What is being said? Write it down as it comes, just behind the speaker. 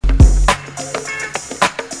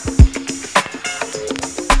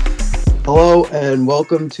Hello and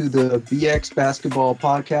welcome to the BX Basketball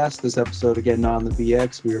Podcast. This episode again on the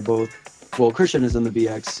BX. We are both, Kristian is in the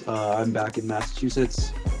BX. I'm back in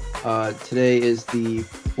Massachusetts. Today is the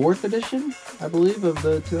fourth edition, I believe, of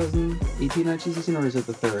the 2018-19 season, or is it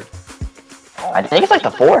the third? I think it's like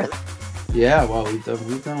the fourth. Yeah, well, we've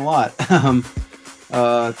done a lot.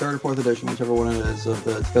 Third or fourth edition, whichever one it is, of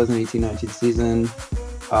the 2018-19 season.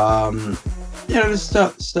 Just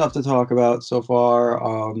stuff to talk about so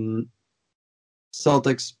far.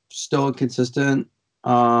 Celtics still inconsistent.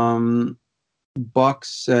 Bucks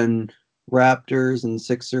and Raptors and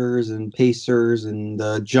Sixers and Pacers and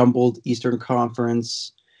the jumbled Eastern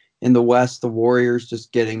Conference. In the West, the Warriors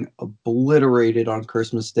just getting obliterated on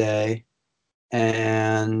Christmas Day.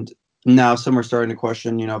 And now some are starting to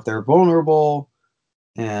question, if they're vulnerable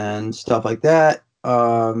and stuff like that.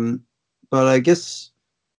 But I guess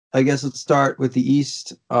let's start with the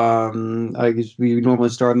East. I guess we normally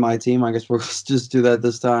start with my team. I guess we'll just do that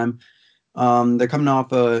this time. They're coming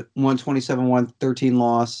off a 127-113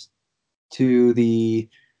 loss to the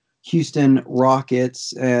Houston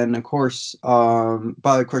Rockets. And, of course, by the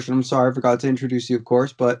way, Kristian, I'm sorry, I forgot to introduce you, of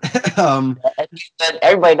course. But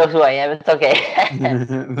everybody knows who I am. It's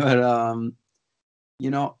okay. But,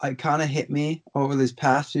 it kind of hit me over these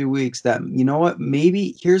past few weeks that,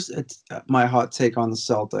 maybe here's my hot take on the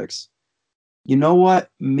Celtics. You know what?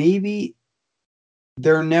 Maybe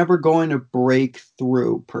they're never going to break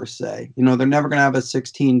through, per se. They're never going to have a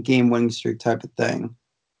 16-game winning streak type of thing.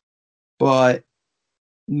 But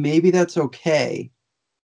maybe that's okay.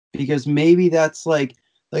 Because maybe that's like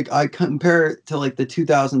I compare it to like the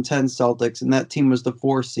 2010 Celtics, and that team was the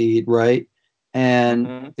 4 seed, right?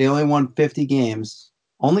 And they only won 50 games.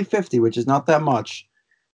 Only 50, which is not that much.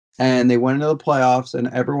 And they went into the playoffs, and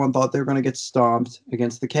everyone thought they were going to get stomped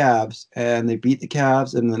against the Cavs. And they beat the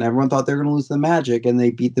Cavs, and then everyone thought they were going to lose the Magic, and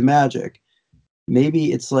they beat the Magic.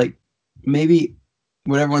 Maybe it's like, maybe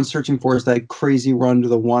what everyone's searching for is that crazy run to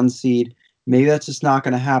the 1 seed. Maybe that's just not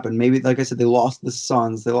going to happen. Maybe, like I said, they lost the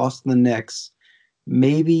Suns. They lost the Knicks.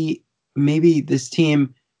 Maybe this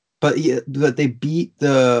team... But they beat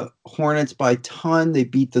the Hornets by a ton. They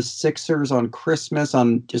beat the Sixers on Christmas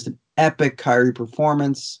on just an epic Kyrie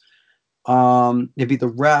performance. They beat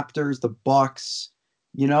the Raptors, the Bucks.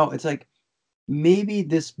 It's like maybe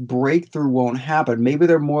this breakthrough won't happen. Maybe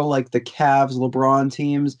they're more like the Cavs, LeBron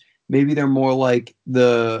teams. Maybe they're more like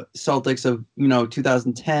the Celtics of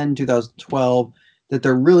 2010, 2012. That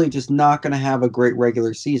they're really just not going to have a great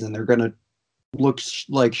regular season. They're going to look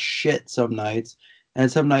like shit some nights. And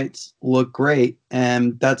some nights look great,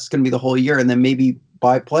 and that's going to be the whole year. And then maybe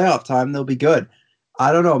by playoff time, they'll be good.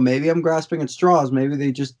 I don't know. Maybe I'm grasping at straws. Maybe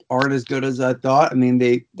they just aren't as good as I thought. I mean,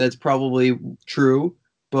 that's probably true,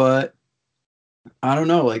 but I don't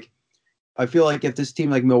know. Like, I feel like if this team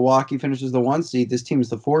like Milwaukee finishes the 1 seed, this team is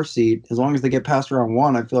the 4 seed. As long as they get past round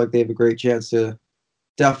 1, I feel like they have a great chance to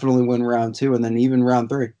definitely win round 2 and then even round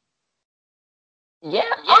 3. Yeah.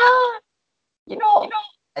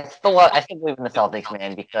 I still believe in the Celtics,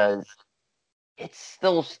 man, because I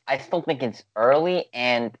still think it's early,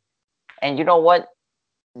 and you know what?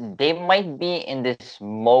 They might be in this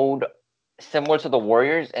mode similar to the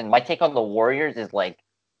Warriors, and my take on the Warriors is like,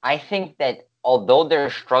 I think that although they're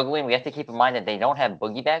struggling, we have to keep in mind that they don't have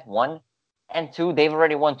Boogie back, 1, and 2, they've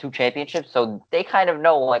already won 2 championships, so they kind of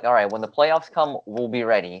know, like, all right, when the playoffs come, we'll be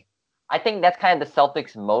ready. I think that's kind of the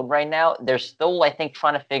Celtics mode right now. They're still, I think,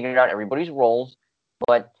 trying to figure out everybody's roles,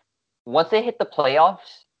 but once they hit the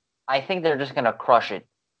playoffs, I think they're just going to crush it.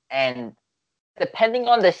 And depending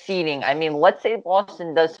on the seeding, I mean, let's say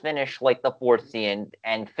Boston does finish like the 4th seed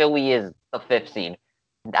and Philly is the 5th seed.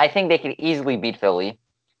 I think they could easily beat Philly.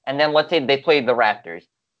 And then let's say they play the Raptors.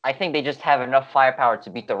 I think they just have enough firepower to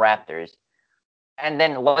beat the Raptors. And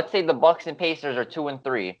then let's say the Bucks and Pacers are 2 and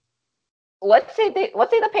 3. Let's say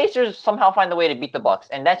the Pacers somehow find a way to beat the Bucks,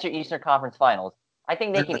 and that's your Eastern Conference Finals. I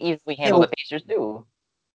think they can easily handle the Pacers too.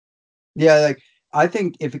 Yeah, like I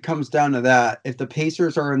think if it comes down to that, if the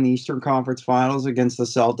Pacers are in the Eastern Conference Finals against the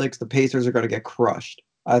Celtics, the Pacers are going to get crushed,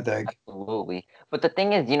 I think. Absolutely. But the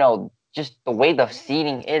thing is, just the way the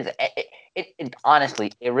seeding is, it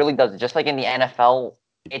honestly, it really does. Just like in the NFL,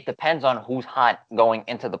 it depends on who's hot going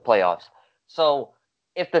into the playoffs. So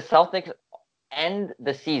if the Celtics end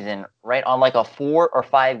the season right on like a 4 or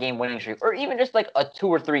 5 game winning streak, or even just like a 2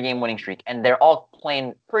 or 3 game winning streak, and they're all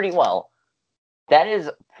playing pretty well, that is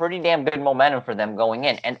pretty damn good momentum for them going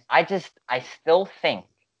in. And I still think,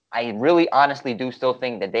 I really honestly do still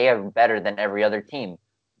think that they are better than every other team.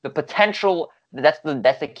 The potential, that's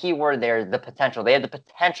the key word there, the potential. They have the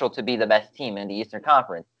potential to be the best team in the Eastern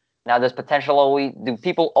Conference. Now, do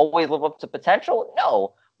people always live up to potential?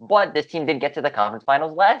 No. But this team did get to the conference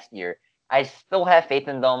finals last year. I still have faith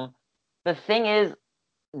in them. The thing is,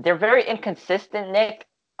 they're very inconsistent, Nick.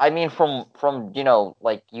 I mean, from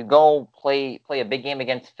like you go play a big game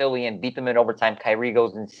against Philly and beat them in overtime. Kyrie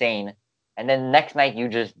goes insane, and then next night you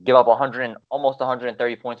just give up 100 almost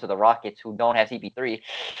 130 points to the Rockets, who don't have CP3.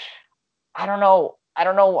 I don't know. I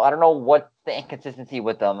don't know. I don't know what's the inconsistency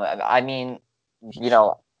with them. I mean,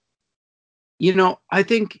 I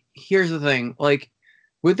think here's the thing. Like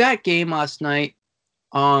with that game last night,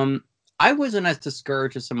 I wasn't as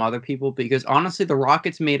discouraged as some other people because honestly, the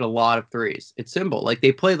Rockets made a lot of threes. It's simple. Like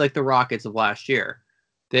they played like the Rockets of last year.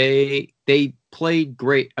 They played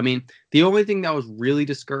great. I mean, the only thing that was really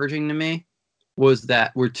discouraging to me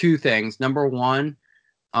were two things. Number one,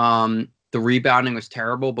 the rebounding was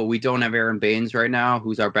terrible, but we don't have Aaron Baines right now,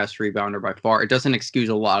 who's our best rebounder by far. It doesn't excuse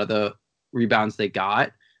a lot of the rebounds they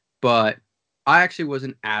got, but I actually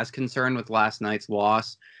wasn't as concerned with last night's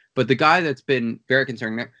loss. But the guy that's been very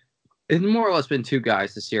concerning, it's more or less been two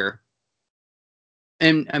guys this year.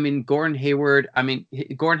 And I mean, Gordon Hayward's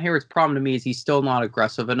problem to me is he's still not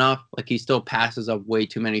aggressive enough. Like he still passes up way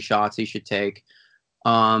too many shots he should take.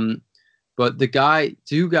 But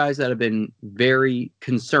two guys that have been very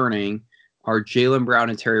concerning are Jaylen Brown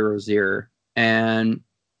and Terry Rozier. And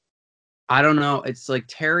I don't know. It's like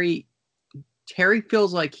Terry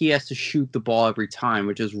feels like he has to shoot the ball every time,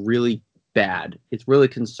 which is really bad. It's really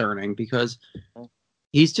concerning because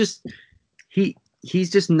he's just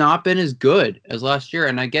not been as good as last year.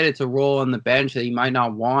 And I get it's a role on the bench that he might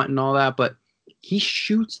not want and all that, but he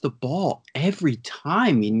shoots the ball every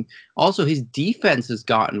time. And also his defense has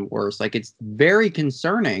gotten worse. Like it's very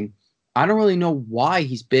concerning. I don't really know why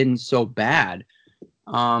he's been so bad.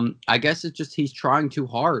 I guess it's just he's trying too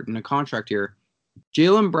hard in a contract year.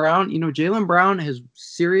 Jaylen Brown has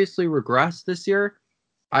seriously regressed this year.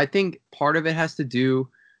 I think part of it has to do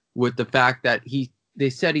with the fact that they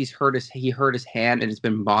said he hurt his hand and it's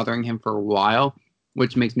been bothering him for a while,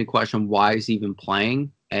 which makes me question why he's even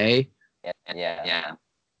playing. Yeah.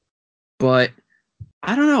 But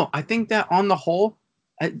I don't know. I think that on the whole,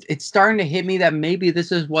 it's starting to hit me that maybe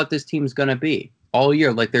this is what this team's gonna be all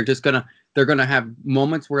year. Like they're gonna have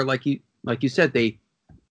moments where, like you said, they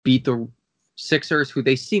beat the Sixers, who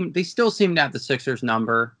they still seem to have the Sixers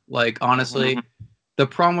number. Like honestly, the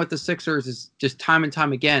problem with the Sixers is just time and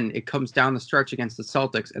time again, it comes down the stretch against the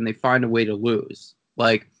Celtics and they find a way to lose.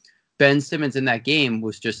 Like Ben Simmons in that game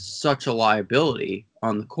was just such a liability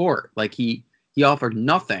on the court. Like he offered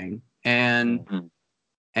nothing. And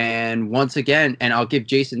once again, and I'll give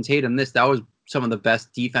Jason Tatum this, that was some of the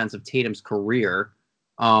best defense of Tatum's career.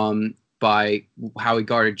 By how he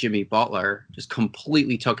guarded Jimmy Butler, just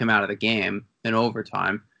completely took him out of the game in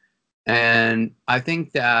overtime. And I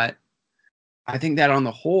think that on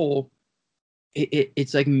the whole,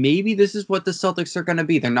 it's like maybe this is what the Celtics are going to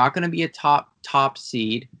be. They're not going to be a top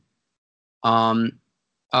seed. Some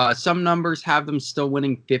numbers have them still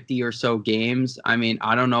winning 50 or so games. I mean,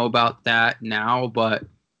 I don't know about that now, but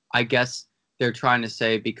I guess they're trying to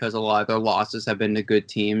say because a lot of their losses have been to good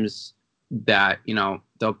teams that,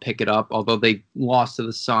 they'll pick it up, although they lost to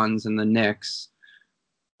the Suns and the Knicks.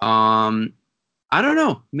 I don't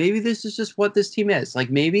know. Maybe this is just what this team is.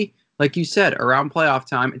 Like maybe, like you said, around playoff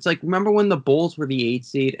time, it's like, remember when the Bulls were the 8th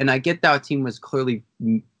seed? And I get that team was clearly,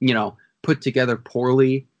 put together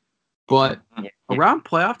poorly. But around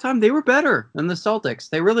playoff time, they were better than the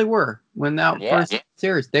Celtics. They really were. When that first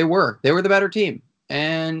series, they were the better team.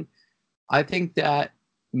 And I think that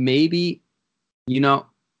maybe,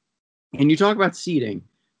 and you talk about seeding.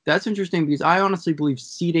 That's interesting because I honestly believe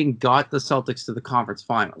seeding got the Celtics to the conference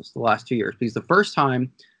finals the last 2 years. Because the first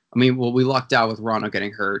time, we lucked out with Rondo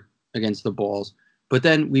getting hurt against the Bulls. But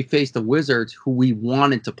then we faced the Wizards, who we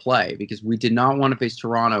wanted to play because we did not want to face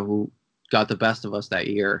Toronto, who got the best of us that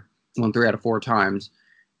year, won 3 out of 4 times.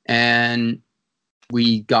 And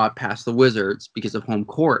we got past the Wizards because of home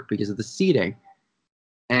court, because of the seeding.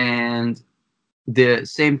 And the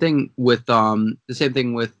same thing with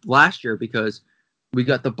last year because we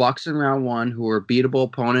got the Bucks in round 1, who were a beatable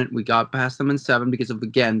opponent. We got past them in 7 because of,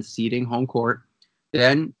 again, seeding, home court.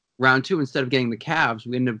 Then round 2, instead of getting the Cavs,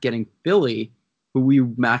 we ended up getting Philly, who we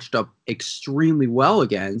matched up extremely well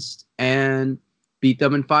against and beat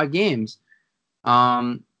them in 5 games.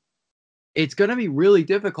 It's going to be really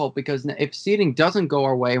difficult because if seeding doesn't go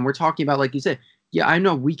our way, and we're talking about, like you said, yeah, I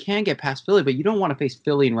know we can get past Philly, but you don't want to face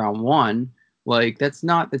Philly in round 1. Like, that's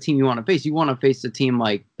not the team you want to face. You want to face a team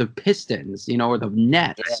like the Pistons, or the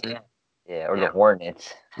Nets. Yeah, or the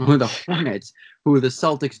Hornets. Or the Hornets, who the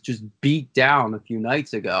Celtics just beat down a few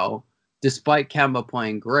nights ago, despite Kemba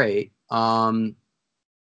playing great.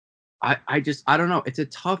 I don't know. It's a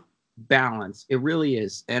tough balance. It really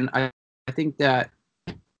is. And I think that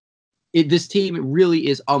this team really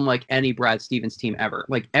is unlike any Brad Stevens team ever.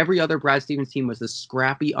 Like every other Brad Stevens team was this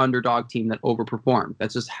scrappy underdog team that overperformed.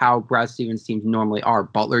 That's just how Brad Stevens teams normally are.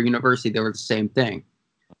 Butler University, they were the same thing.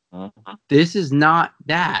 This is not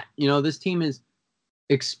that. This team is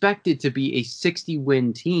expected to be a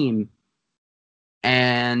 60-win team,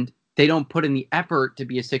 and they don't put in the effort to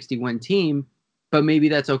be a 60-win team, but maybe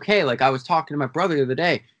that's okay. Like I was talking to my brother the other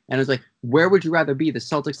day, and I was like, where would you rather be? The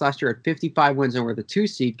Celtics last year had 55 wins and were the 2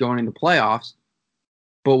 seed going into playoffs,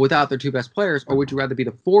 but without their 2 best players, or would you rather be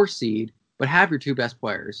the 4 seed but have your 2 best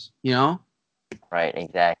players? Right,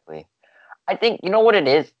 exactly. I think, you know what it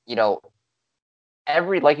is?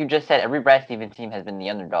 Like you just said, every Brad Stevens team has been the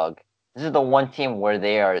underdog. This is the one team where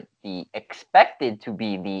they are the expected to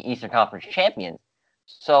be the Eastern Conference champions.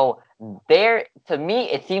 So to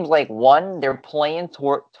me, it seems like they're playing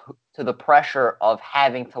to the pressure of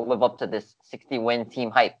having to live up to this 60-win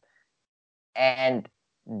team hype, and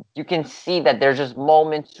you can see that there's just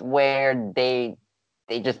moments where they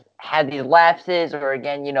just have these lapses, or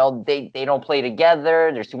again, they don't play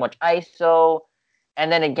together. There's too much ISO. And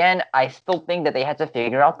then again, I still think that they had to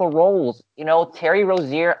figure out the roles. Terry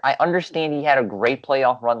Rozier, I understand he had a great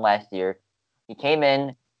playoff run last year. He came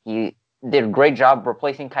in, he did a great job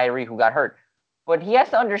replacing Kyrie, who got hurt. But he has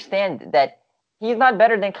to understand that he's not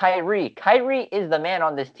better than Kyrie. Kyrie is the man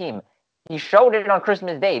on this team. He showed it on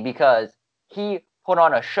Christmas Day because he put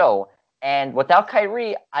on a show. And without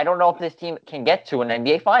Kyrie, I don't know if this team can get to an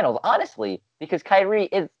NBA Finals, honestly, because Kyrie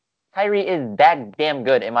is that damn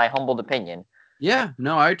good, in my humbled opinion. Yeah,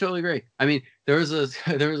 no, I totally agree. I mean, there was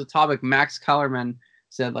a topic. Max Kellerman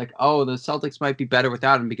said like, "Oh, the Celtics might be better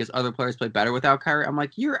without him because other players play better without Kyrie." I'm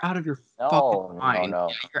like, "You're out of your fucking mind. No.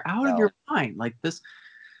 You're out of your mind." Like this.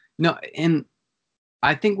 No, and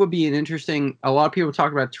I think would be an interesting. A lot of people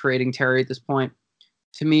talk about trading Terry at this point.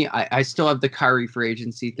 To me, I still have the Kyrie free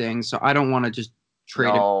agency thing, so I don't want to just trade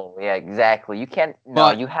him. No, yeah, exactly. You can't. No,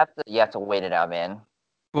 But you have to wait it out, man.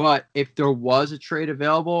 But if there was a trade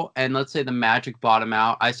available, and let's say the Magic bottom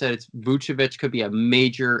out, I said it's Vucevic could be a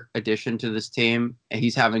major addition to this team, and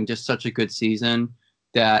he's having just such a good season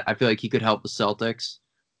that I feel like he could help the Celtics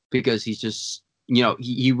because he's just,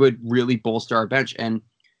 he would really bolster our bench. And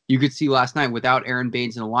you could see last night without Aaron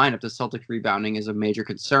Baines in the lineup, the Celtics rebounding is a major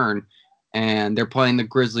concern. And they're playing the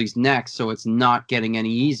Grizzlies next, so it's not getting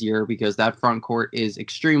any easier because that front court is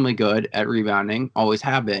extremely good at rebounding, always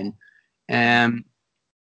have been. And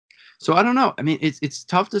so I don't know. I mean, it's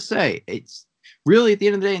tough to say. It's really at the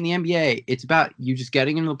end of the day in the NBA, it's about you just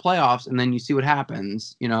getting into the playoffs and then you see what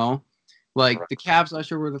happens. Like the Cavs last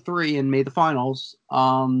year were the 3 and made the finals,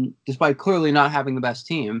 despite clearly not having the best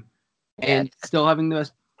team and still having the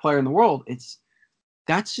best player in the world.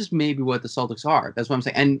 That's just maybe what the Celtics are. That's what I'm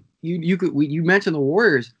saying. And you mentioned the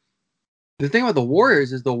Warriors. The thing about the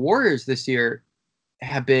Warriors is the Warriors this year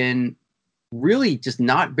have been really just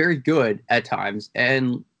not very good at times.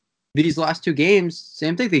 And these last 2 games,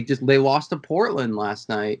 same thing. They lost to Portland last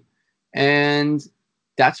night, and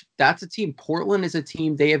that's a team. Portland is a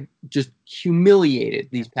team they have just humiliated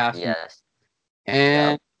these past few.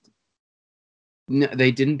 And no,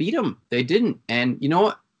 they didn't beat them. They didn't. And you know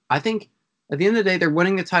what? I think at the end of the day, they're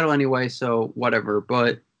winning the title anyway, so whatever.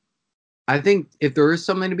 But I think if there is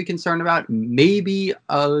something to be concerned about, maybe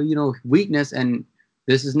weakness, and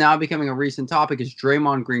this is now becoming a recent topic, is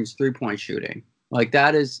Draymond Green's 3-point shooting. Like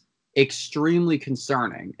that is extremely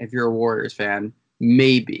concerning if you're a Warriors fan,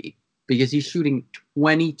 maybe, because he's shooting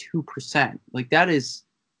 22%. Like that is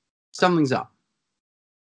something's up.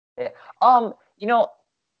 Yeah.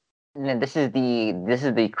 This is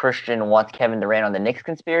the Kristian wants Kevin Durant on the Knicks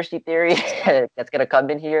conspiracy theory that's gonna come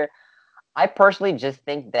in here. I personally just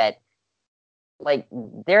think that like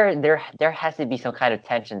there has to be some kind of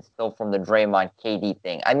tension still from the Draymond KD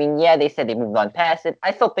thing. I mean, yeah, they said they moved on past it.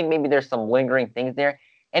 I still think maybe there's some lingering things there.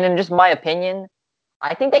 And in just my opinion,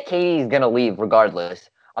 I think that KD is gonna leave regardless.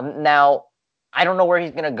 Now I don't know where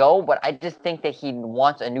he's gonna go, but I just think that he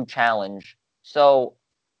wants a new challenge. So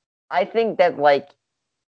I think that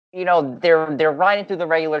they're riding through the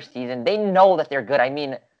regular season. They know that they're good. I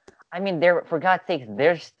mean, they're, for God's sakes,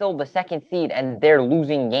 they're still the 2nd seed and they're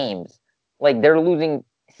losing games. Like they're losing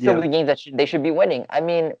silly games that they should be winning. I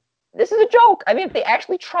mean, this is a joke. I mean, if they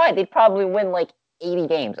actually tried, they'd probably win 80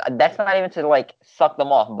 games. That's not even to suck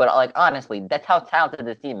them off, but honestly, that's how talented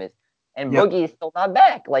this team is. And Boogie is still not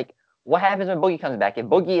back. Like, what happens when Boogie comes back? If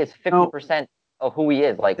Boogie is 50% of who he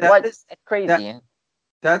is, that's crazy.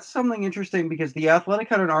 That's something interesting because The Athletic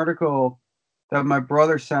had an article that my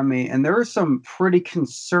brother sent me, and there were some pretty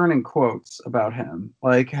concerning quotes about him,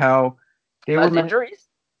 like how they About were, his injuries?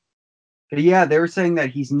 yeah, they were saying that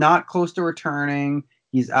he's not close to returning,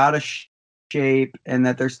 he's out of shape, and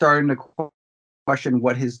that they're starting to question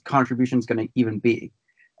what his contribution is going to even be.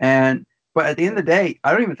 And but at the end of the day,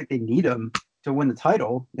 I don't even think they need him to win the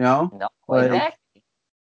title. No, Like, exactly.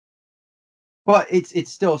 but it's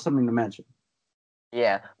still something to mention.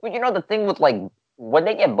 Yeah, but the thing with like when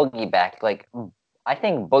they get Boogie back, like I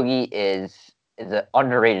think Boogie is an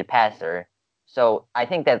underrated passer. So I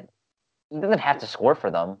think that he doesn't have to score for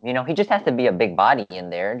them. He just has to be a big body in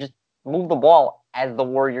there and just move the ball as the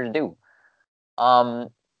Warriors do. Um,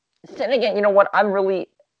 and again, you know what? I'm really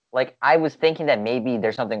like I was thinking that maybe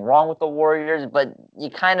there's something wrong with the Warriors, but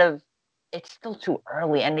it's still too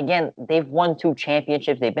early. And again, they've won 2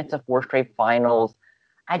 championships. They've been to 4 straight finals.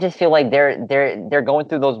 I just feel like they're going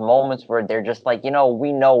through those moments where they're just like, we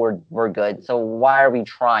know we're good, so why are we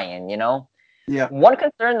trying? Yeah. One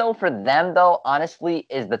concern though for them though, honestly,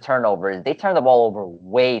 is the turnovers. They turn the ball over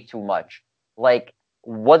way too much. Like,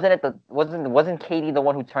 wasn't Katie the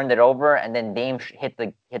one who turned it over, and then Dame hit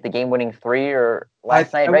the game winning three or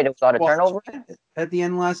last night, I right? It was was on a turnover. watching it at the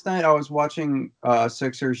end last night. I was watching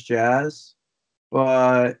Sixers Jazz,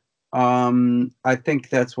 but I think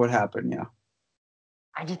that's what happened. Yeah.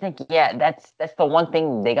 I just think, yeah, that's the one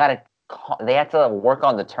thing they have to work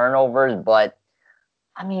on the turnovers. But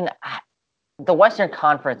I mean, the Western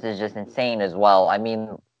Conference is just insane as well. I mean,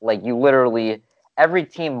 like you literally every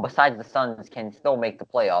team besides the Suns can still make the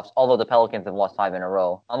playoffs. Although the Pelicans have lost 5 in a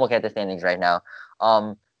row. I'm looking at the standings right now.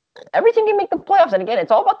 Um, every team can make the playoffs, and again,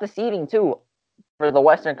 it's all about the seeding too for the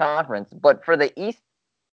Western Conference. But for the East,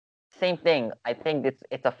 same thing. I think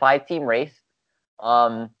it's a 5 team race.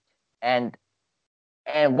 Um, and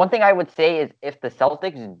and one thing I would say is if the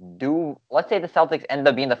Celtics let's say the Celtics end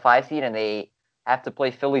up being the 5 seed and they have to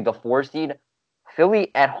play Philly the 4 seed.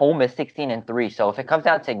 Philly at home is 16-3. So if it comes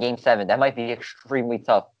down to game 7, that might be extremely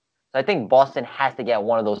tough. So I think Boston has to get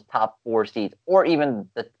one of those top 4 seeds or even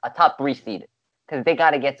a top 3 seed because they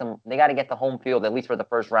got to get the home field at least for the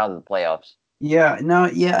first round of the playoffs. Yeah. No.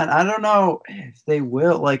 Yeah. And I don't know if they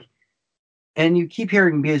will. Like, and you keep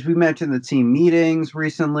hearing because we mentioned the team meetings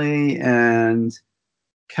recently, and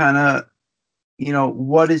kind of,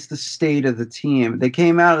 what is the state of the team? They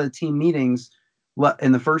came out of the team meetings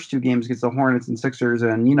in the first 2 games against the Hornets and Sixers,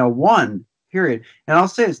 and won. Period. And I'll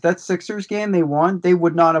say this: that Sixers game they won, they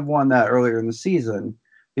would not have won that earlier in the season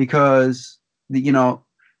because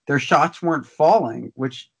their shots weren't falling.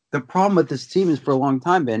 Which the problem with this team is for a long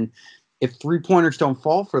time been if 3-pointers don't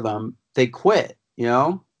fall for them, they quit.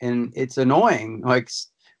 And it's annoying. Like,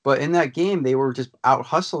 but in that game, they were just out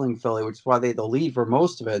hustling Philly, which is why they had the lead for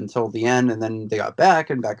most of it until the end, and then they got back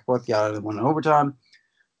and forth, got out and won in overtime.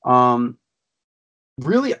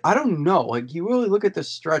 Really, I don't know. Like, you really look at this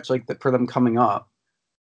stretch, like for them coming up,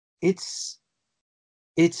 it's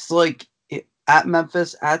like at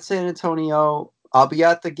Memphis, at San Antonio. I'll be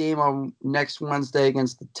at the game on next Wednesday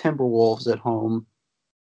against the Timberwolves at home,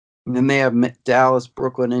 and then they have Dallas,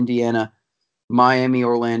 Brooklyn, Indiana, Miami,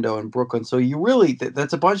 Orlando, and Brooklyn. So you really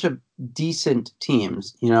that's a bunch of decent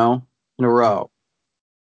teams, in a row.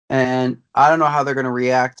 And I don't know how they're going to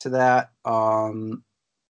react to that.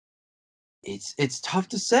 It's tough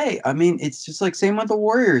to say. I mean, it's just like same with the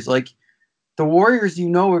Warriors. Like the Warriors,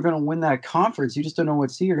 are going to win that conference. You just don't know what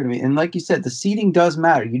seed you're going to be. And like you said, the seeding does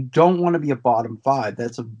matter. You don't want to be a bottom 5.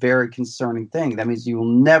 That's a very concerning thing. That means you will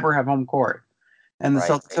never have home court. And the Right.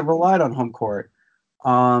 Celtics have relied on home court.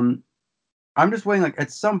 I'm just waiting. Like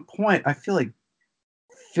at some point, I feel like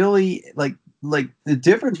Philly, like the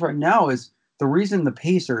difference right now is the reason the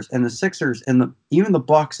Pacers and the Sixers and even the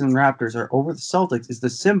Bucks and Raptors are over the Celtics is the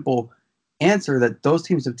simple answer that those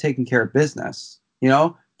teams have taken care of business.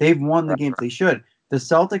 They've won the games they should. The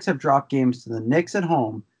Celtics have dropped games to the Knicks at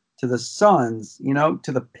home, to the Suns,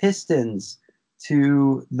 to the Pistons,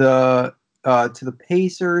 to the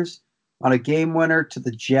Pacers on a game winner, to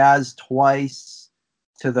the Jazz twice,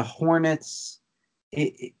 to the Hornets.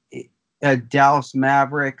 Dallas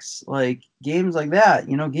Mavericks, like games like that,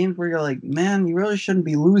 games where you're like, man, you really shouldn't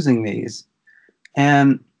be losing these.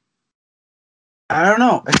 And I don't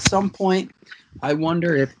know. At some point, I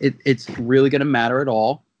wonder if it's really going to matter at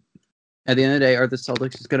all. At the end of the day, are the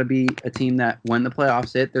Celtics just going to be a team that when the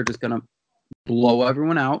playoffs hit, they're just going to blow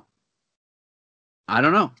everyone out? I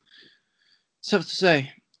don't know. It's tough to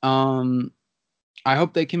say. I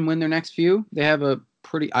hope they can win their next few. They have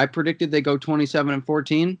I predicted they go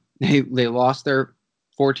 27-14. They lost their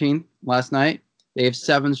 14th last night. They have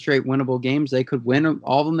 7 straight winnable games. They could win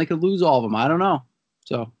all of them. They could lose all of them. I don't know.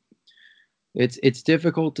 So it's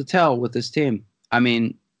difficult to tell with this team. I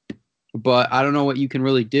mean, but I don't know what you can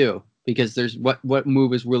really do because there's what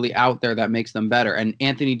move is really out there that makes them better. And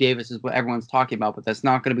Anthony Davis is what everyone's talking about, but that's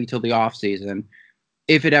not going to be till the offseason,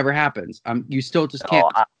 if it ever happens. You still just can't.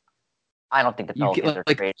 No, I don't think the You Pelicans are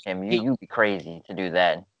like trading him. You'd be crazy to do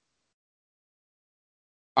that.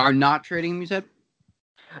 are not trading him. You said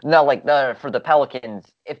No, like for the Pelicans,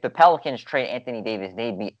 if the Pelicans trade Anthony Davis,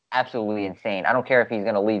 they'd be absolutely insane. I don't care if he's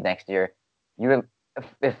going to leave next year. You,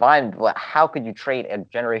 if I'm, how could you trade a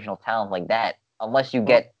generational talent like that unless you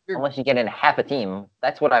get in half a team?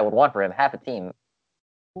 That's what I would want for him, half a team.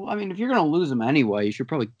 Well, I mean, if you're going to lose him anyway, you should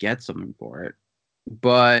probably get something for it.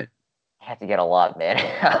 But I have to get a lot, man.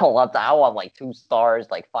 a lot. I want like 2 stars,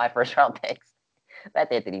 like 5 first-round picks.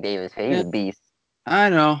 That's Anthony Davis. He's a beast. I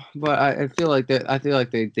know, but I feel like that. I feel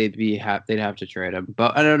like they'd have to trade him,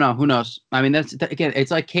 but I don't know. Who knows? I mean, again,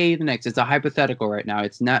 it's like K the Knicks. It's a hypothetical right now.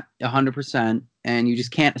 It's not 100%, and you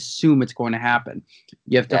just can't assume it's going to happen.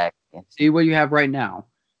 You have to see what you have right now,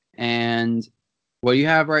 and what you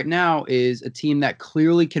have right now is a team that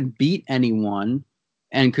clearly can beat anyone,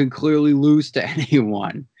 and can clearly lose to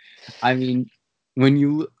anyone. I mean,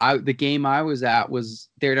 the game I was at was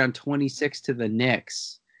they're down 26 to the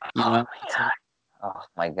Knicks. You know. Oh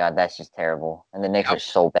my god, that's just terrible. And the Knicks are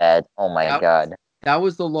so bad. Oh my god. That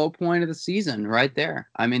was the low point of the season right there.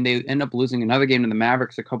 I mean, they end up losing another game to the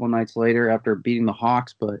Mavericks a couple nights later after beating the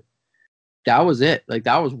Hawks, but that was it. Like,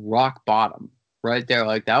 that was rock bottom right there.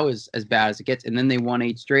 Like, that was as bad as it gets. And then they won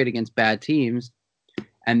 8 straight against bad teams.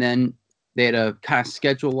 And then they had a kind of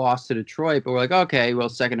schedule loss to Detroit, but we're like, okay, well,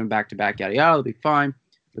 second and back-to-back, yada, yada, it'll be fine.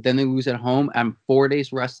 But then they lose at home and 4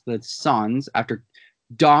 days rest of the Suns after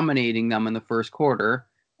dominating them in the first quarter,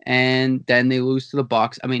 and then they lose to the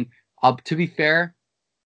Bucks. I mean, to be fair,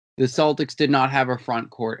 the Celtics did not have a front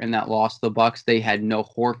court in that loss to the Bucks. They had no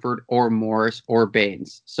Horford or Morris or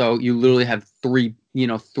Baines. So you literally have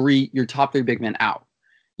your top 3 big men out.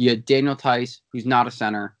 You had Daniel Tice, who's not a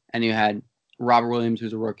center, and you had Robert Williams,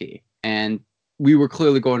 who's a rookie. And we were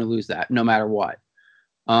clearly going to lose that no matter what.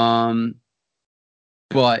 But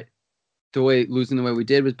losing the way we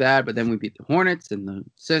did was bad, but then we beat the Hornets and the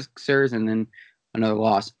Sixers and then another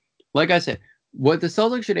loss. Like I said, what the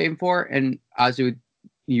Celtics should aim for, and Azu,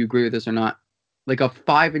 you agree with this or not, like a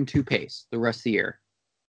 5-2 pace the rest of the year.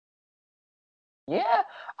 Yeah.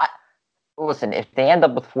 Listen, if they end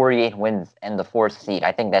up with 48 wins and the 4th seed,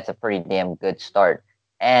 I think that's a pretty damn good start.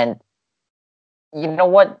 And you know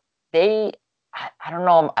what? I don't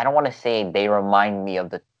know. I don't want to say they remind me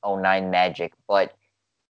of the 09 Magic, but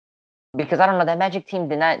because I don't know, that Magic team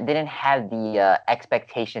didn't have the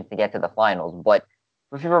expectation to get to the finals. But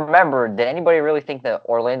if you remember, did anybody really think the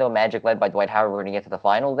Orlando Magic, led by Dwight Howard, were going to get to the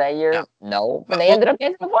finals that year? No, but they ended up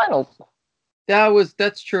getting to the finals.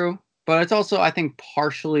 That's true, but it's also, I think,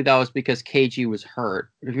 partially that was because KG was hurt.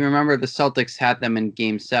 If you remember, the Celtics had them in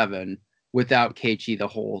Game 7 without KG the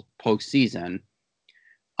whole postseason.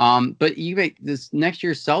 But even this next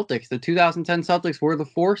year's Celtics, the 2010 Celtics were the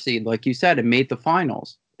 4 seed, like you said, and made the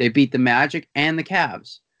finals. They beat the Magic and the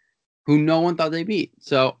Cavs, who no one thought they beat.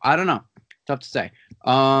 So I don't know, tough to say.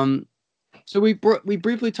 So we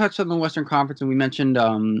briefly touched on the Western Conference, and we mentioned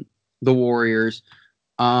the Warriors.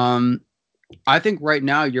 I think right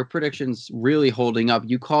now your prediction's really holding up.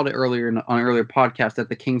 You called it earlier on an earlier podcast that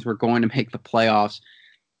the Kings were going to make the playoffs.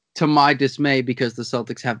 To my dismay, because the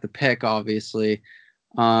Celtics have the pick, obviously.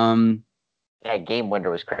 That game winner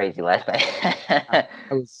was crazy last night.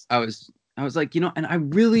 I was like, and I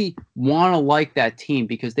really want to like that team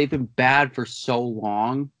because they've been bad for so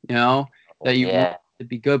long, that you want to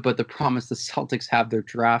be good. But the problem is the Celtics have their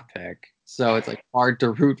draft pick, so it's like hard to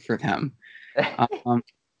root for them.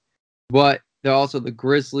 But they're also the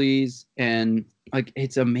Grizzlies, and like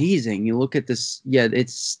it's amazing. You look at this,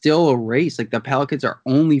 it's still a race. Like the Pelicans are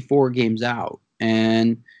only 4 games out,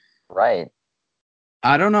 and right.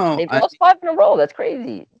 I don't know. They've lost 5 in a row. That's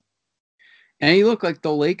crazy. And you look like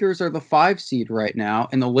the Lakers are the 5 seed right now,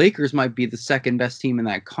 and the Lakers might be the second best team in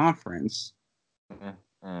that conference.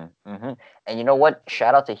 Mm-hmm. And you know what?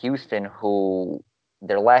 Shout out to Houston, who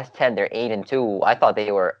their last 10, they're 8-2. I thought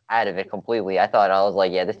they were out of it completely. I was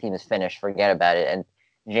like, yeah, this team is finished. Forget about it. And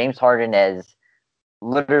James Harden has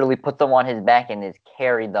literally put them on his back and has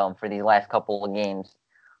carried them for these last couple of games.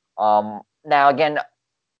 Now, again,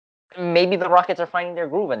 maybe the Rockets are finding their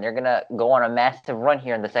groove and they're going to go on a massive run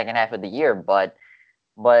here in the second half of the year. But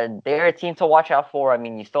they're a team to watch out for. I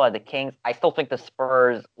mean, you still have the Kings. I still think the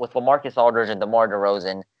Spurs with LaMarcus Aldridge and DeMar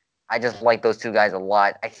DeRozan, I just like those 2 guys a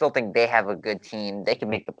lot. I still think they have a good team. They can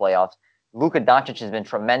make the playoffs. Luka Doncic has been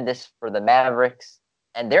tremendous for the Mavericks,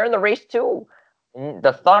 and they're in the race too.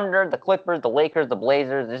 The Thunder, the Clippers, the Lakers, the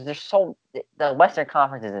Blazers. The Western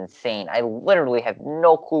Conference is insane. I literally have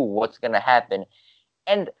no clue what's gonna happen.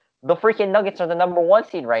 And the freaking Nuggets are the #1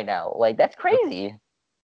 seed right now. Like, that's crazy.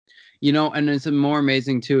 And it's more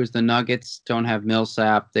amazing too is the Nuggets don't have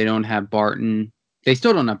Millsap. They don't have Barton. They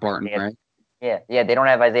still don't have Barton, right? Yeah. They don't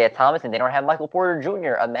have Isaiah Thomas and they don't have Michael Porter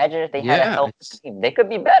Jr. Imagine if they had a healthy team. They could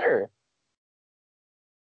be better.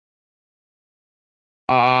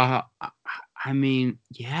 I mean,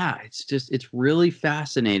 yeah, it's really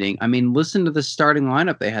fascinating. I mean, listen to the starting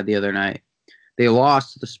lineup they had the other night. They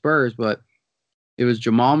lost to the Spurs, but it was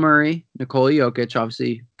Jamal Murray, Nikola Jokic,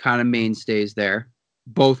 obviously kind of mainstays there.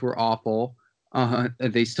 Both were awful.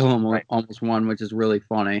 They still almost won, which is really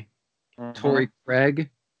funny. Mm-hmm. Torrey Craig,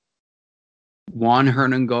 Juan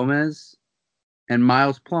Hernan-Gomez, and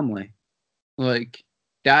Miles Plumlee. Like,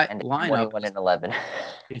 that lineup 21-11.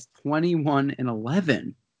 It's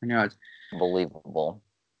 21-11. Unbelievable.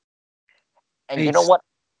 And you know what?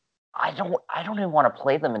 I don't even want to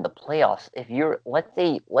play them in the playoffs. If you're let's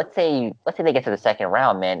say they get to the second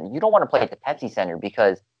round, man, you don't want to play at the Pepsi Center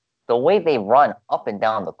because the way they run up and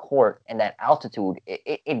down the court and that altitude,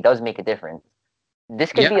 it does make a difference.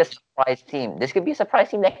 This could be a surprise team. This could be a surprise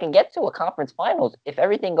team that can get to a conference finals if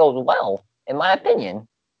everything goes well, in my opinion.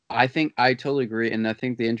 I totally agree. And I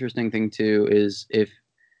think the interesting thing too is if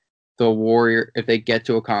they get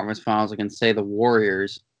to a conference finals against, say, the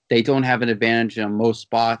Warriors, they don't have an advantage on most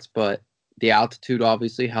spots, but the altitude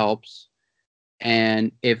obviously helps.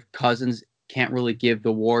 And if Cousins can't really give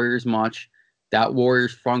the Warriors much, that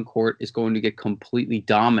Warriors front court is going to get completely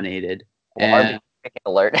dominated. And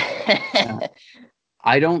alert.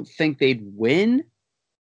 I don't think they'd win.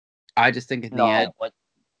 I just think at the end. But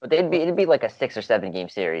it'd be like a 6 or 7 game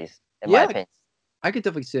series, in my opinion. I could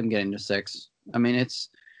definitely see them getting to 6. I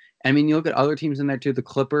mean, you look at other teams in there too. The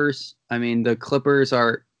Clippers. I mean, the Clippers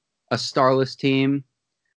are a starless team.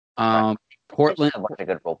 Portland have a bunch of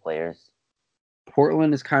good role players.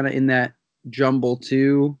 Portland is kind of in that jumble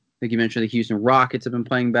too. Like you mentioned, the Houston Rockets have been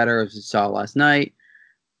playing better, as you saw last night.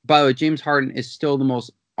 By the way, James Harden is still the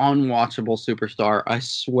most unwatchable superstar. I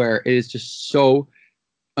swear, it is just so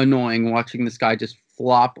annoying watching this guy just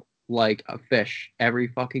flop like a fish every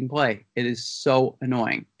fucking play. It is so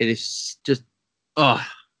annoying. It is just, ugh.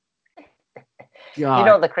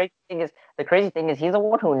 God. The crazy thing is he's the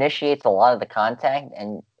one who initiates a lot of the contact,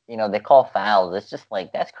 and they call fouls. It's just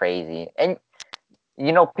like, that's crazy. And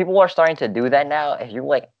people are starting to do that now. If you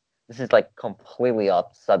this is like completely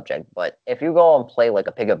off subject, but if you go and play like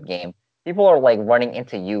a pickup game, people are like running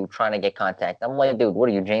into you trying to get contact. I'm like, dude, what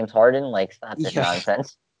are you, James Harden? Like, stop this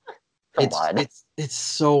nonsense. Come on. It's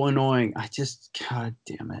so annoying. God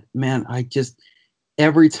damn it, man.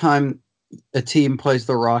 Every time a team plays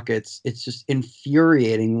the Rockets, it's just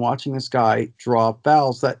infuriating watching this guy draw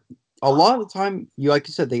fouls that a lot of the time, like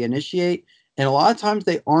you said, they initiate, and a lot of times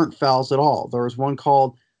they aren't fouls at all. There was one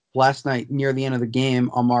called last night near the end of the game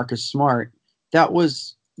on Marcus Smart. That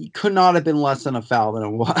could not have been less than a foul than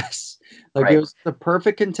it was. It was the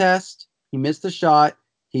perfect contest. He missed the shot.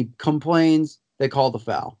 He complains. They call the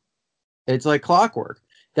foul. It's like clockwork.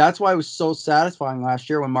 That's why it was so satisfying last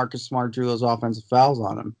year when Marcus Smart drew those offensive fouls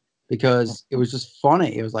on him, because it was just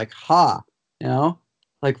funny. It was like,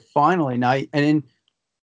 like finally now. And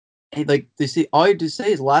then, they see, all you have to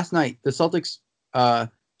say is last night the Celtics,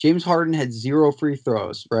 James Harden had 0 free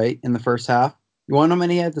throws, right, in the first half. You want to know how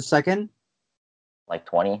many he had the second? Like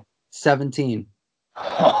 20? 17.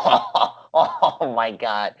 Oh my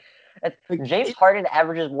God. James Harden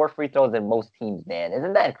averages more free throws than most teams, man.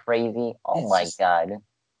 Isn't that crazy? Oh my God.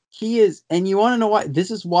 He is, and you want to know why? This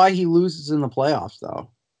is why he loses in the playoffs, though.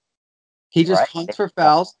 He just hunts for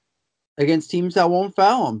fouls against teams that won't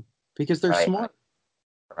foul him because they're smart.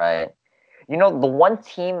 Right. The one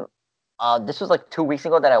team, this was like 2 weeks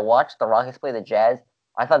ago that I watched the Rockets play the Jazz.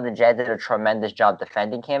 I thought the Jazz did a tremendous job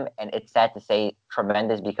defending him, and it's sad to say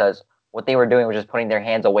tremendous because what they were doing was just putting their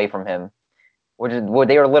hands away from him. They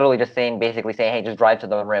were literally just basically saying, hey, just drive to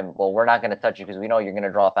the rim. Well, we're not going to touch you because we know you're going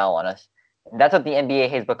to draw a foul on us. And that's what the NBA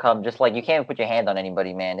has become. Just like, you can't put your hand on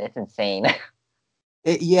anybody, man. It's insane.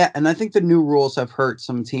 And I think the new rules have hurt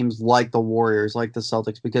some teams like the Warriors, like the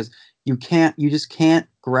Celtics, because you just can't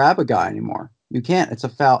grab a guy anymore. You can't. It's a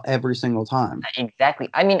foul every single time. Exactly.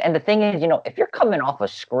 I mean, and the thing is, if you're coming off a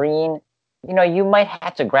screen, you might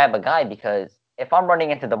have to grab a guy because if I'm running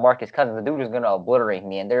into DeMarcus Cousins, the dude is going to obliterate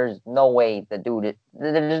me, and there's no way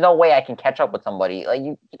there's no way I can catch up with somebody. Like,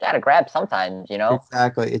 you got to grab sometimes,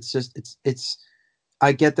 Exactly. It's just,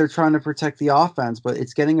 I get they're trying to protect the offense, but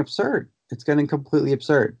it's getting absurd. It's getting completely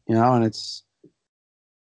absurd, and I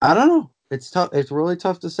don't know. It's tough. It's really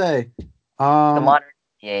tough to say. It's the Um, modern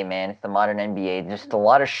NBA, man. It's the modern NBA. Just a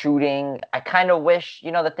lot of shooting. I kind of wish,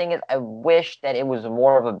 the thing is, I wish that it was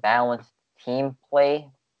more of a balanced team play.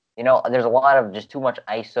 There's a lot of just too much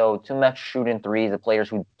ISO, too much shooting threes of players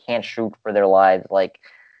who can't shoot for their lives. Like,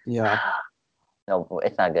 yeah, no,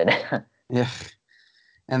 it's not good. yeah,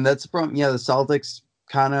 and that's from the Celtics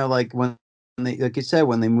kind of like when they, like you said,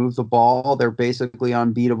 when they move the ball, they're basically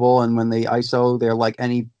unbeatable, and when they ISO, they're like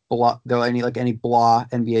any blah, any blah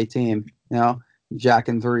NBA team,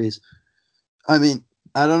 jacking threes. I mean,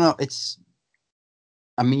 I don't know.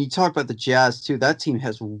 I mean, you talk about the Jazz too. That team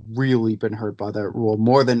has really been hurt by that rule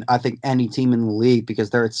more than I think any team in the league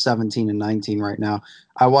because they're at 17 and 19 right now.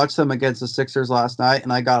 I watched them against the Sixers last night,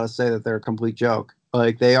 and I gotta say that they're a complete joke.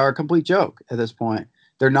 Like they are a complete joke at this point.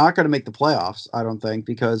 They're not going to make the playoffs, I don't think,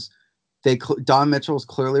 because Don Mitchell's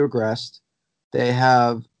clearly regressed. They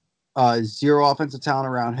have zero offensive talent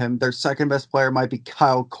around him. Their second best player might be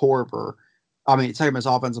Kyle Korver. I mean, second best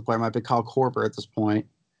offensive player might be Kyle Korver at this point.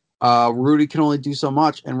 Rudy can only do so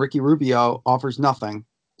much, and Ricky Rubio offers nothing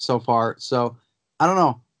so far. So I don't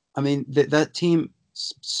know. I mean, that team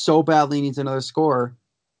so badly needs another scorer.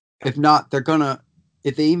 If not, they're gonna.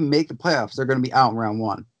 If they even make the playoffs, they're gonna be out in round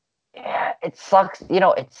one. Yeah, it sucks.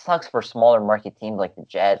 It sucks for smaller market teams like the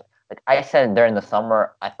Jazz. Like I said during the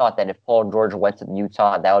summer, I thought that if Paul George went to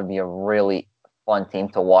Utah, that would be a really fun team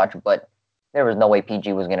to watch. But there was no way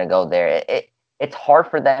PG was going to go there. It's hard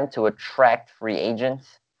for them to attract free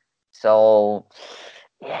agents. So,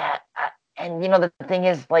 yeah, and the thing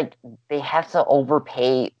is, like, they have to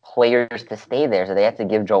overpay players to stay there. So they have to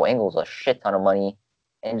give Joe Ingles a shit ton of money,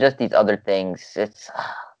 and just these other things.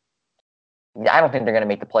 I don't think they're going to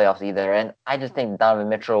make the playoffs either. And I just think Donovan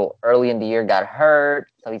Mitchell early in the year got hurt,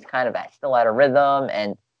 so he's kind of still out of rhythm,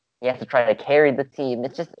 and he has to try to carry the team.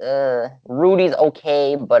 It's just Rudy's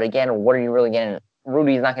okay, but again, what are you really getting?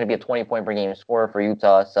 Rudy's not going to be a 20-point per game scorer for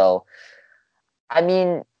Utah. So, I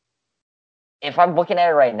mean, if I'm looking at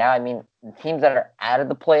it right now, I mean, the teams that are out of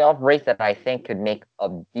the playoff race that I think could make a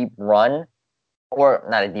deep run, or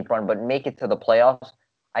not a deep run, but make it to the playoffs.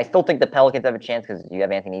 I still think the Pelicans have a chance because you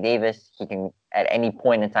have Anthony Davis. He can, at any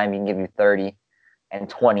point in time, he can give you 30 and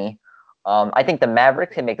 20. I think the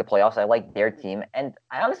Mavericks can make the playoffs. I like their team. And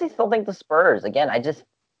I honestly still think the Spurs, again,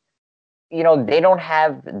 they don't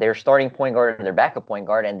have their starting point guard or their backup point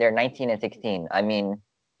guard, and they're 19 and 16. I mean,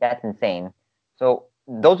 that's insane. So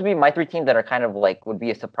those would be my three teams that are kind of like would be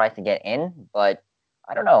a surprise to get in, but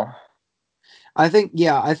I don't know. I think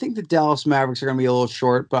the Dallas Mavericks are going to be a little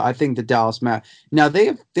short, but I think the Dallas now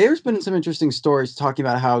there's been some interesting stories talking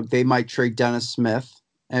about how they might trade Dennis Smith,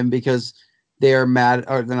 and because they are mad,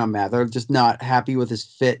 or they're not mad, they're just not happy with his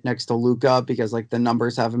fit next to Luka because like the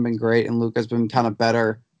numbers haven't been great, and Luka's been kind of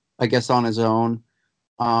better, I guess, on his own.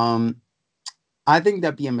 Um, I think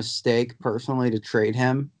that'd be a mistake personally to trade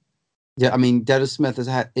him. Yeah, I mean Dennis Smith is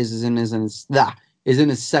in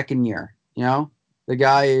his second year. The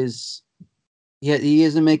guy is. Yeah, he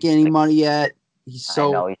isn't making any money yet. He's I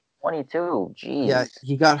so know he's 22. yeah, Jeez.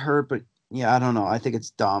 he got hurt, but yeah, I don't know. I think it's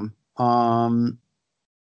dumb. I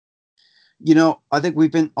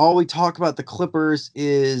think all we talk about the Clippers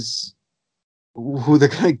is who they're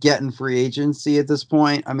going to get in free agency at this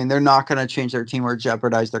point. I mean, they're not going to change their team or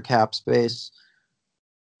jeopardize their cap space.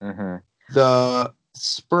 Mm-hmm. I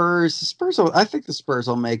think the Spurs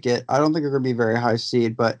will make it. I don't think they're going to be a very high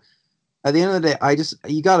seed, but at the end of the day,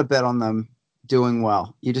 you got to bet on them doing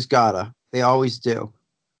well. You just gotta. They always do.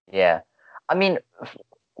 Yeah. I mean,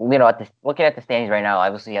 looking at the standings right now,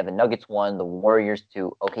 obviously you have the Nuggets 1, the Warriors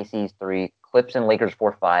 2, OKC's 3, Clips and Lakers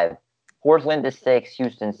 4, 5, Portland is 6,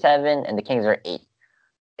 Houston 7, and the Kings are 8.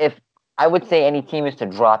 If I would say any team is to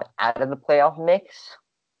drop out of the playoff mix,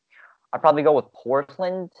 I'd probably go with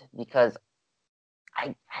Portland because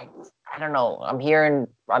I don't know. I'm hearing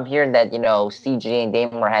that CJ and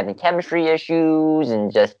Dame are having chemistry issues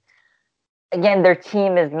and just again, their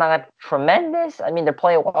team is not tremendous. I mean, they're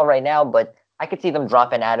playing well right now, but I could see them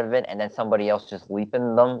dropping out of it and then somebody else just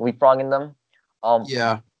leapfrogging them. Um,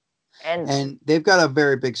 Yeah, and and they've got a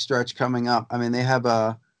very big stretch coming up. I mean, they have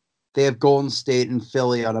Golden State and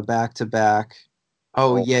Philly on a back to back.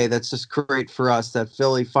 Oh oh, yay, that's just great for us that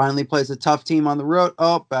Philly finally plays a tough team on the road.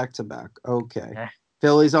 Oh, back to back. Okay.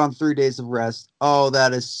 Philly's on 3 days of rest. Oh,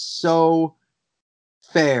 that is so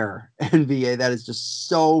fair, NBA. That is just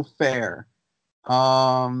so fair.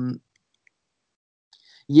 Um,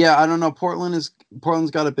 yeah, I don't know. Portland's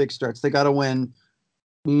got a big stretch. They got to win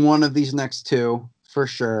one of these next two for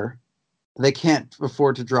sure. They can't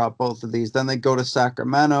afford to drop both of these. Then they go to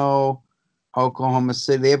Sacramento, Oklahoma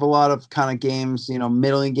City. They have a lot of kind of games,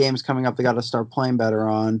 middling games coming up. They got to start playing better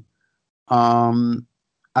on.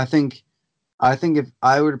 I think I think if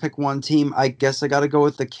I were to pick one team, I guess I got to go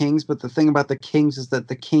with the Kings. But the thing about the Kings is that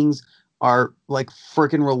the Kings are like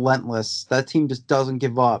freaking relentless. That team just doesn't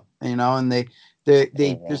give up, and they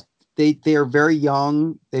Amazing. just they are very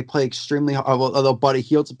young. They play extremely hard. Well, although Buddy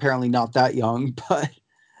Hield's apparently not that young, but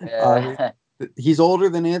uh, Yeah. he's older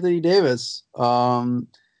than Anthony Davis.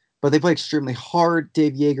 But they play extremely hard.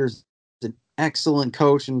 Dave Yeager's an excellent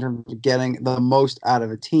coach in terms of getting the most out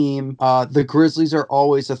of a team. The Grizzlies are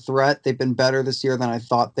always a threat. They've been better this year than I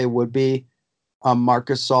thought they would be.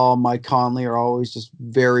 Marcus Gasol, Mike Conley are always just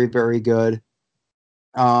very, very good.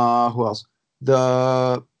 Who else?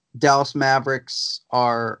 The Dallas Mavericks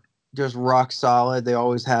are just rock solid. They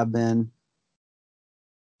always have been.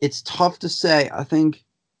 It's tough to say. I think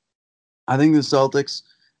the Celtics.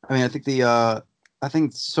 I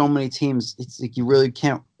think so many teams. It's like you really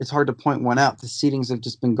can't. It's hard to point one out. The seedings have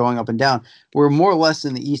just been going up and down. We're more or less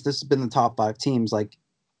in the East. This has been the top 5 teams, like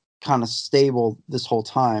kind of stable this whole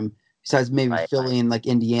time. Besides maybe Right. Philly and like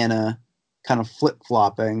Indiana, kind of flip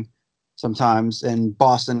flopping sometimes. And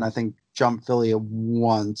Boston, I think, jumped Philly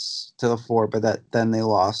once to the 4, but then they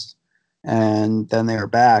lost, and then they were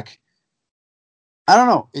back. I don't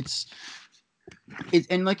know.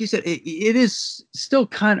 And like you said, it is still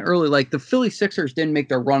kind of early. Like the Philly Sixers didn't make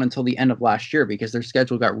their run until the end of last year because their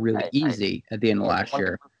schedule got really Right. easy at the end of Yeah, last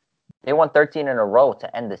year. they won 13 in a row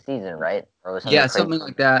to end the season, right? Or was something Yeah, crazy? something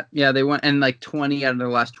like that. Yeah, they went and like 20 out of their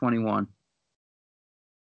last 21.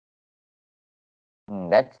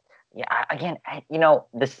 That's yeah. Again,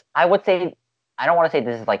 this. I would say I don't want to say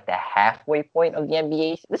this is like the halfway point of the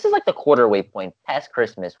NBA. This is like the quarterway point past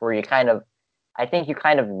Christmas, where you kind of, I think you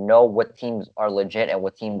kind of know what teams are legit and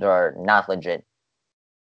what teams are not legit.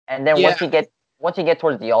 And then Yeah, once you get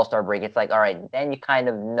towards the All-Star break, it's like, all right, then you kind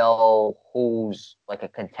of know who's like a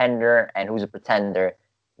contender and who's a pretender.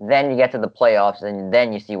 Then you get to the playoffs, and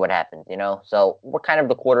then you see what happens. So we're kind of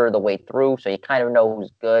the quarter of the way through, so you kind of know who's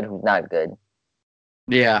good, who's not good.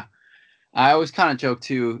 yeah. I always kind of joke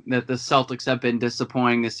too that the Celtics have been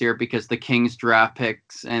disappointing this year because the Kings draft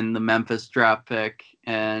picks and the Memphis draft pick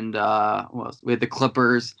and we had the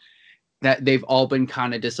Clippers, that they've all been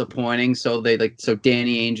kind of disappointing. So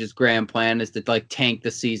Danny Ainge's grand plan is to like tank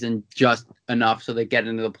the season just enough so they get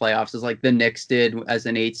into the playoffs, as like the Knicks did as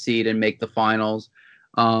an 8 seed and make the finals.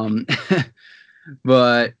 Um,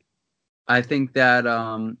 but I think that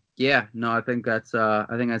yeah, no, I think that's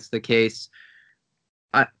the case.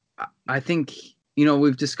 I I think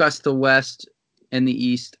we've discussed the West and the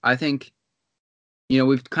East. I think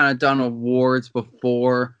we've kind of done awards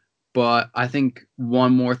before, but I think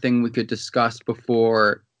one more thing we could discuss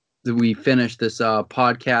before we finish this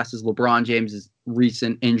podcast is LeBron James's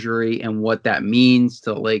recent injury and what that means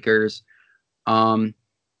to the Lakers. Um,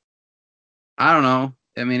 I don't know.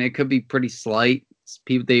 I mean, it could be pretty slight.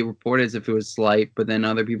 People they report it as if it was slight, but then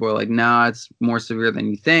other people are like, "Nah, it's more severe than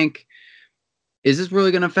you think." Is this really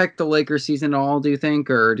going to affect the Lakers season at all, do you think?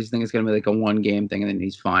 Or do you think it's going to be like a 1 game thing and then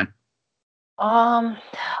he's fine? Um,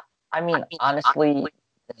 I mean, honestly,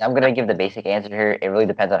 I'm gonna give the basic answer here. It really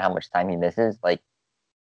depends on how much time he misses. Like,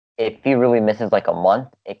 if he really misses like a month,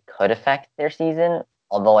 it could affect their season.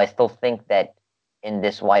 Although I still think that in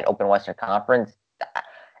this wide open Western Conference,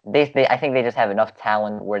 I think they just have enough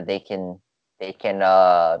talent where they can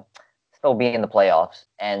still be in the playoffs.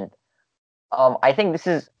 And I think this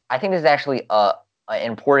is actually an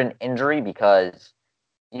important injury because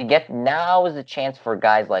you get now is a chance for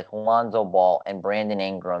guys like Lonzo Ball and Brandon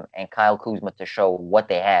Ingram and Kyle Kuzma to show what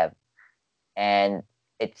they have, and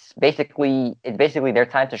it's basically their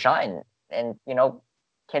time to shine. And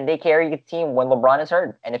can they carry a team when LeBron is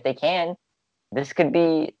hurt? And if they can, this could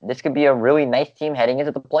be a really nice team heading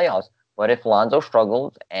into the playoffs. But if Lonzo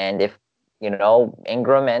struggles and if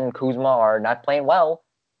Ingram and Kuzma are not playing well,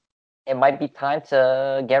 it might be time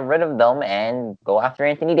to get rid of them and go after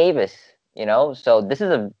Anthony Davis. So this is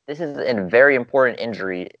a very important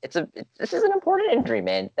injury. This is an important injury,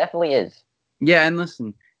 man. It definitely is. Yeah, and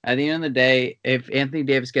listen, at the end of the day, if Anthony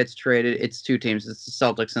Davis gets traded, it's 2 teams. It's the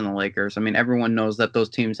Celtics and the Lakers. I mean, everyone knows that those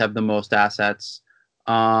teams have the most assets.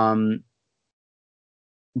 Um,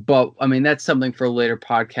 but I mean, that's something for a later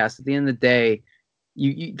podcast. At the end of the day,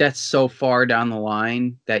 you that's so far down the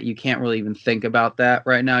line that you can't really even think about that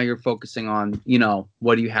right now. You're focusing on,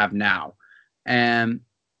 what do you have now? And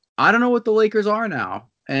I don't know what the Lakers are now.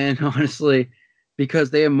 And honestly,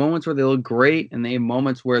 because they have moments where they look great and they have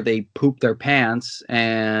moments where they poop their pants.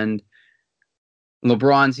 And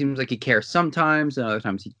LeBron seems like he cares sometimes, and other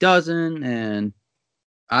times he doesn't. And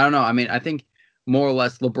I don't know. I mean, I think more or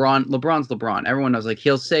less LeBron's LeBron. Everyone knows, like,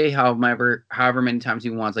 he'll say however many times he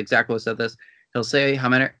wants. Like Zach Lowe said this. He'll say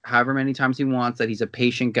however many times he wants that he's a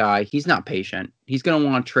patient guy. He's not patient. He's going to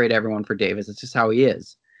want to trade everyone for Davis. It's just how he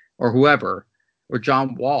is, or whoever, or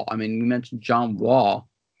John Wall. I mean, we mentioned John Wall.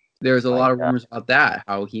 There's a lot of rumors about that.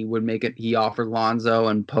 How he would make it. He offered Lonzo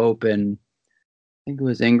and Pope and I think it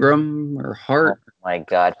was Ingram or Hart. Oh my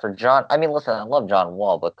God, for John. I mean, listen, I love John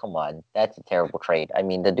Wall, but come on, that's a terrible trade. I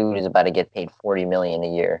mean, the dude is about to get paid $40 million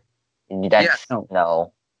a year. That's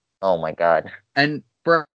no. Oh my God. And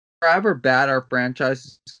for however bad our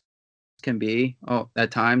franchises can be,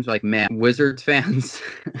 at times, like man, Wizards fans,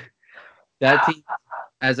 that team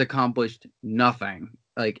has accomplished nothing,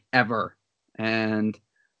 like ever. And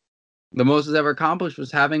the most it's ever accomplished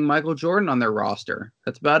was having Michael Jordan on their roster.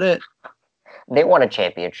 That's about it. They won a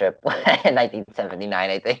championship in 1979,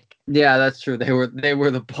 I think. Yeah, that's true. They were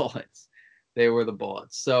the Bullets. They were the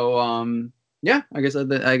Bullets. So yeah, I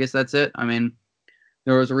guess that's it. I mean,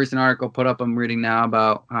 there was a recent article put up I'm reading now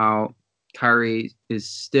about how Kyrie is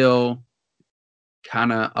still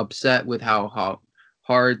kind of upset with how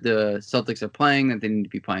hard the Celtics are playing, that they need to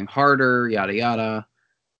be playing harder, yada yada.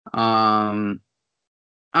 I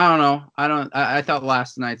don't know. I thought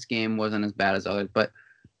last night's game wasn't as bad as others, but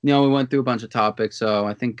we went through a bunch of topics, so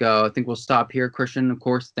I think we'll stop here. Kristian, of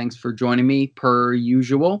course, thanks for joining me per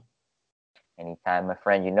usual. Anytime, my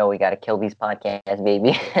friend. We got to kill these podcasts,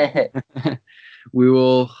 baby. We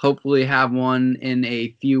will hopefully have one in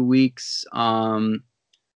a few weeks.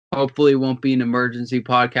 Hopefully it won't be an emergency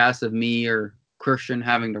podcast of me or Kristian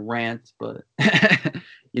having to rant, but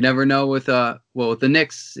you never know with the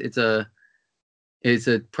Knicks, it's a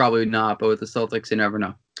probably not, but with the Celtics, you never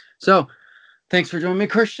know. So thanks for joining me,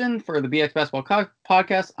 Kristian, for the BX Basketball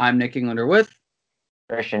Podcast. I'm Nick Englander with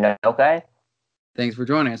Kristian, okay? Thanks for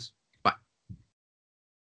joining us.